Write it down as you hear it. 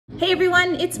Hey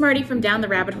everyone, it's Marty from Down the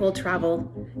Rabbit Hole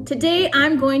Travel. Today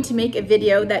I'm going to make a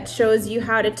video that shows you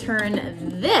how to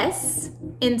turn this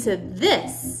into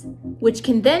this, which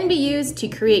can then be used to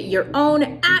create your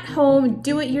own at-home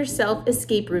do-it-yourself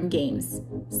escape room games.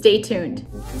 Stay tuned.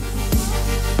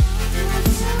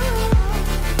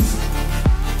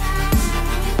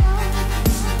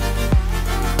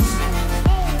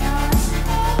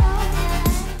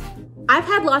 I've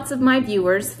had lots of my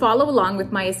viewers follow along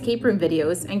with my escape room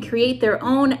videos and create their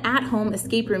own at-home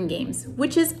escape room games,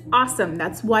 which is awesome.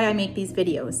 That's why I make these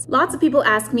videos. Lots of people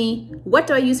ask me, what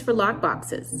do I use for lock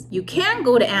boxes? You can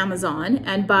go to Amazon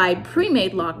and buy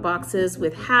pre-made lock boxes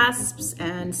with hasps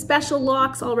and special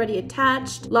locks already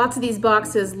attached. Lots of these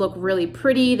boxes look really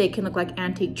pretty. They can look like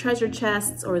antique treasure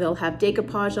chests, or they'll have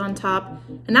decoupage on top.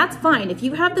 And that's fine. If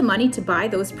you have the money to buy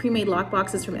those pre-made lock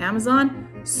boxes from Amazon,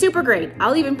 super great.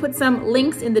 I'll even put some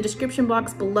links in the description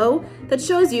box below that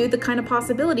shows you the kind of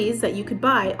possibilities that you could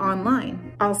buy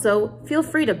online. Also, feel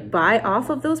free to buy off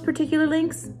of those particular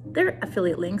links. They're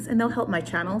affiliate links and they'll help my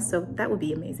channel, so that would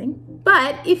be amazing.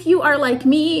 But if you are like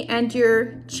me and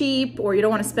you're cheap, or you don't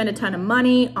want to spend a ton of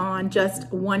money on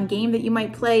just one game that you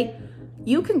might play,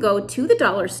 you can go to the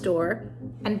dollar store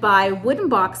and buy wooden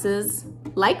boxes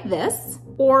like this,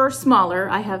 or smaller.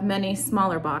 I have many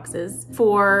smaller boxes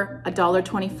for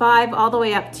 $1.25 all the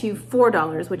way up to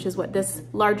 $4, which is what this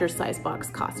larger size box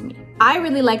cost me. I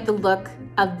really like the look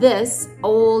of this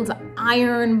old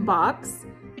iron box,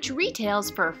 which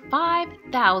retails for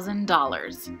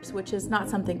 $5,000, which is not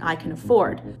something I can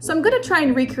afford. So I'm gonna try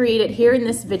and recreate it here in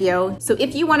this video. So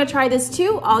if you wanna try this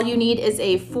too, all you need is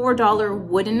a $4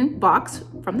 wooden box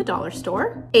from the dollar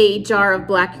store, a jar of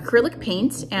black acrylic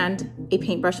paint and a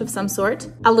paintbrush of some sort,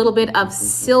 a little bit of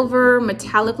silver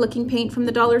metallic looking paint from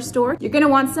the dollar store. You're gonna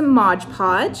want some Mod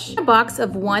Podge, a box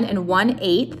of 1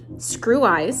 1/8 screw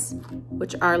eyes,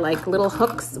 which are like little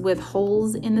hooks with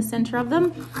holes in the center of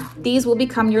them. These will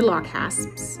become your lock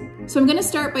hasps. So I'm gonna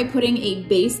start by putting a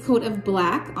base coat of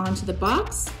black onto the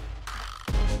box.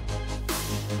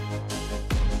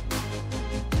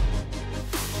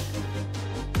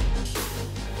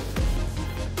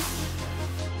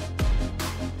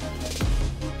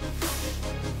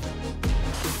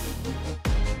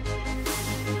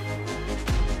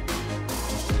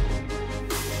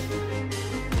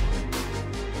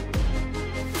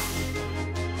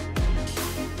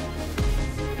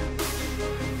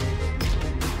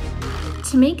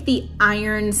 To make the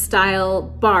iron style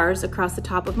bars across the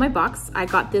top of my box, I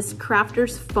got this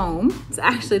crafter's foam.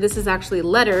 This is actually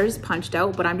letters punched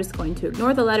out, but I'm just going to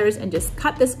ignore the letters and just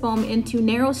cut this foam into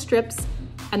narrow strips,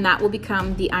 and that will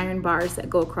become the iron bars that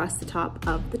go across the top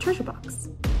of the treasure box.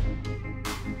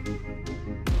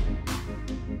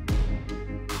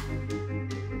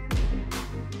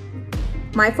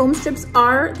 My foam strips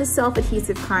are the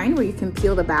self-adhesive kind where you can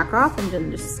peel the back off and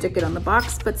then just stick it on the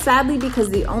box, but sadly, because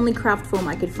the only craft foam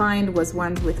I could find was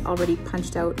ones with already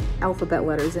punched out alphabet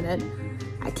letters in it,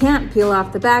 I can't peel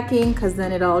off the backing because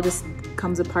then it all just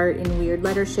comes apart in weird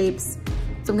letter shapes.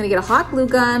 So I'm gonna get a hot glue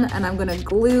gun and I'm gonna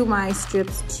glue my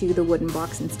strips to the wooden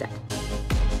box instead.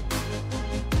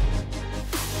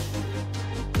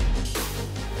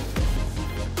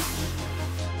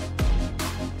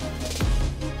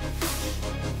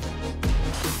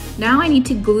 Now I need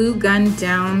to glue gun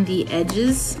down the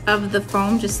edges of the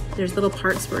foam. There's little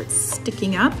parts where it's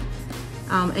sticking up.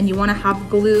 And you wanna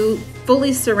have glue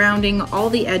fully surrounding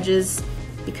all the edges,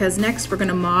 because next we're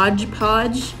gonna Mod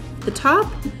Podge the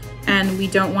top, and we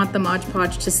don't want the Mod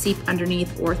Podge to seep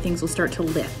underneath or things will start to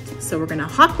lift. So we're gonna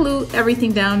hot glue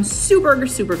everything down super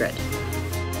good.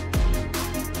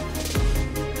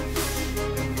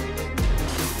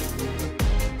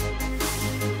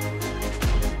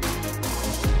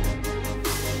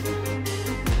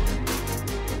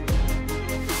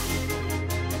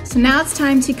 So now it's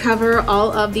time to cover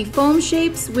all of the foam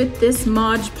shapes with this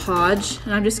Mod Podge,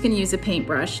 and I'm just gonna use a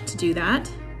paintbrush to do that.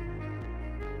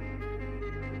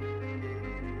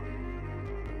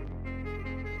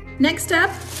 Next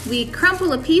up, we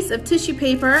crumple a piece of tissue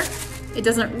paper. It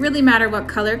doesn't really matter what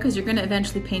color because you're gonna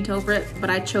eventually paint over it, but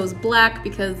I chose black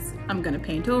because I'm gonna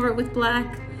paint over it with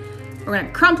black. We're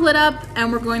gonna crumple it up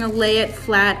and we're going to lay it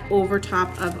flat over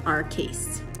top of our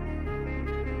case.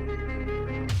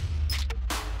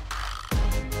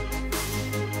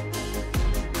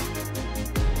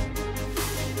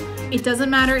 It doesn't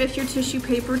matter if your tissue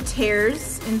paper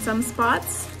tears in some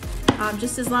spots,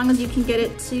 just as long as you can get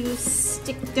it to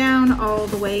stick down all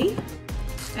the way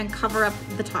and cover up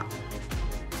the top.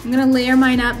 I'm gonna layer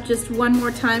mine up just one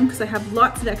more time because I have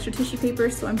lots of extra tissue paper,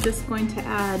 so I'm just going to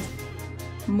add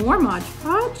more Mod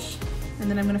Podge, and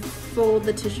then I'm gonna fold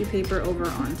the tissue paper over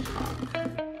on top.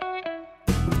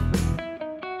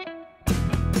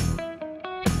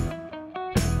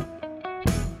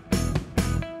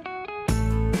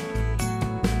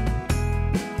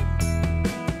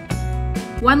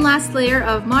 One last layer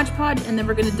of Mod Podge, and then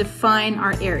we're going to define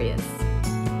our areas.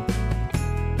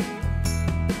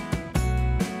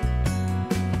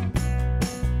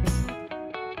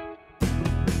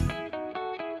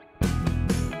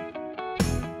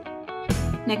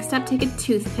 Next up, take a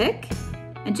toothpick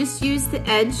and just use the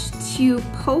edge to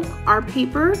poke our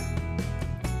paper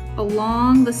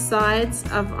along the sides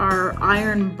of our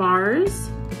iron bars,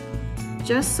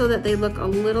 just so that they look a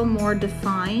little more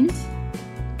defined.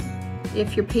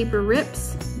 If your paper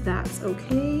rips, that's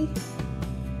okay.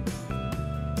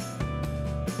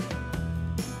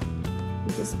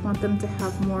 We just want them to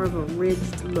have more of a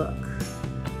ridged look.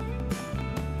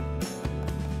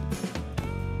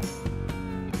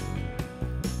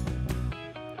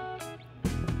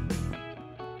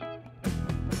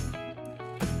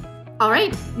 All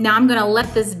right, now I'm gonna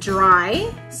let this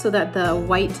dry so that the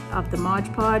white of the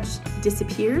Mod Podge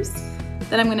disappears.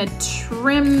 Then I'm gonna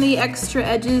trim the extra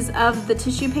edges of the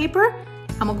tissue paper,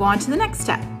 and we'll go on to the next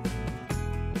step.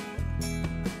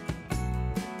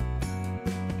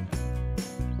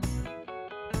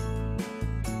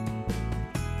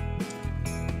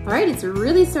 All right, it's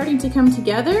really starting to come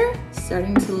together,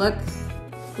 starting to look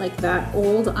like that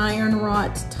old iron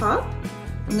wrought top.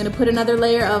 I'm gonna put another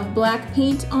layer of black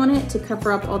paint on it to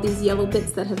cover up all these yellow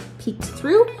bits that have peeked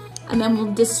through, and then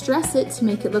we'll distress it to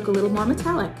make it look a little more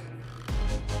metallic.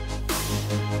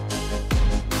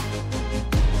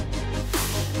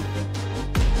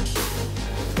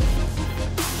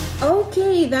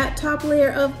 Okay, that top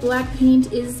layer of black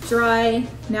paint is dry.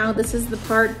 Now this is the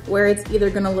part where it's either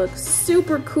gonna look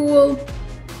super cool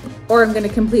or I'm gonna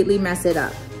completely mess it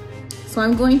up. So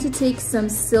I'm going to take some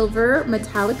silver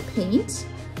metallic paint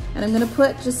and I'm gonna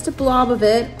put just a blob of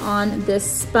it on this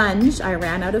sponge. I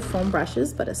ran out of foam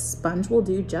brushes, but a sponge will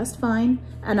do just fine.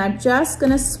 And I'm just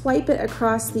gonna swipe it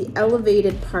across the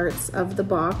elevated parts of the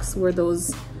box where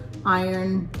those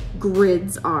iron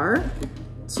grids are,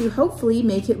 to hopefully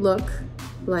make it look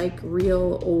like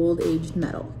real old aged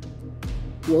metal.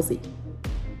 We'll see.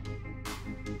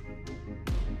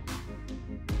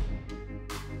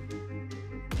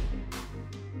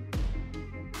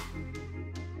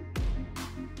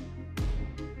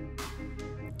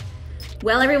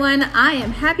 Well everyone, I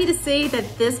am happy to say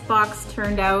that this box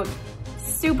turned out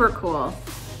super cool.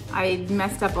 I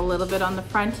messed up a little bit on the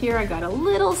front here. I got a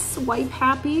little swipe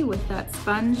happy with that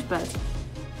sponge, but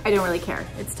I don't really care.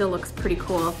 It still looks pretty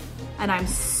cool. And I'm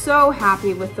so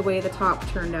happy with the way the top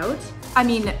turned out. I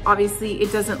mean, obviously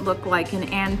it doesn't look like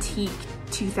an antique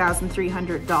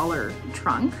 $2,300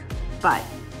 trunk, but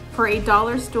for a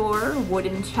dollar store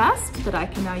wooden chest that I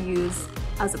can now use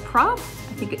as a prop,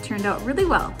 I think it turned out really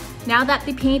well. Now that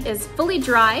the paint is fully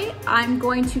dry, I'm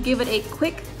going to give it a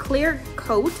quick clear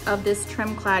coat of this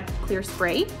Tremclad clear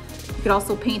spray. You could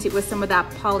also paint it with some of that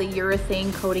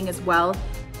polyurethane coating as well.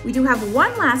 We do have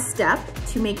one last step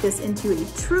to make this into a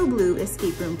true blue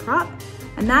escape room prop,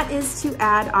 and that is to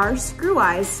add our screw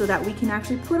eyes so that we can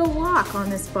actually put a lock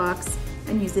on this box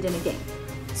and use it in a game.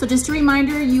 So just a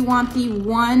reminder, you want the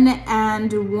 1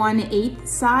 1/8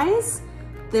 size.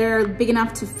 They're big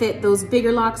enough to fit those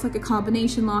bigger locks like a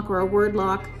combination lock or a word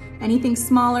lock. Anything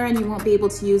smaller and you won't be able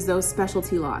to use those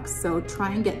specialty locks. So try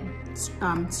and get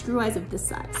screw eyes of this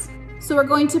size. So we're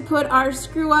going to put our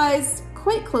screw eyes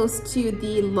quite close to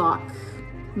the lock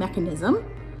mechanism.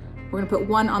 We're gonna put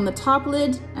one on the top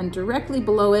lid and directly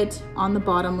below it on the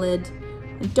bottom lid.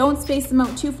 And don't space them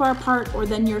out too far apart or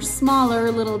then your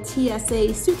smaller little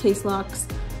TSA suitcase locks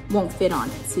won't fit on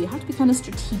it. So you have to be kind of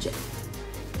strategic.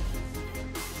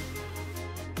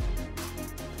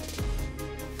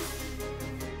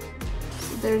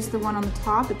 So there's the one on the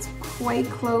top. It's quite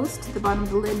close to the bottom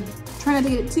of the lid. Try not to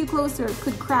get it too close or it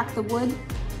could crack the wood,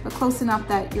 but close enough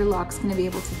that your lock's gonna be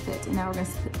able to fit. And now we're gonna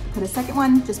put a second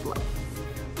one just below.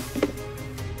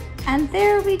 And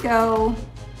there we go.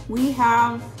 We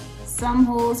have some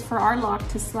holes for our lock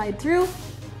to slide through,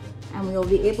 and we'll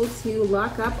be able to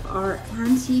lock up our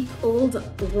antique old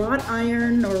wrought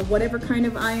iron or whatever kind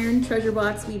of iron treasure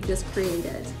box we've just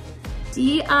created.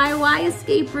 DIY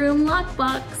escape room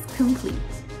lockbox complete.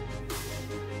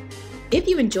 If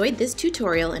you enjoyed this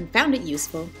tutorial and found it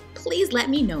useful, please let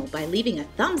me know by leaving a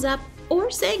thumbs up or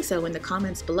saying so in the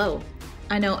comments below.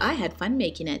 I know I had fun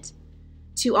making it.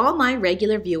 To all my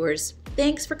regular viewers,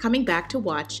 thanks for coming back to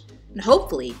watch, and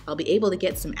hopefully I'll be able to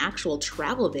get some actual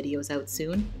travel videos out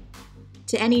soon.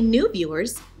 To any new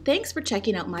viewers, thanks for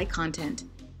checking out my content.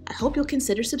 I hope you'll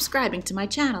consider subscribing to my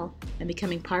channel and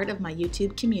becoming part of my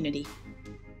YouTube community.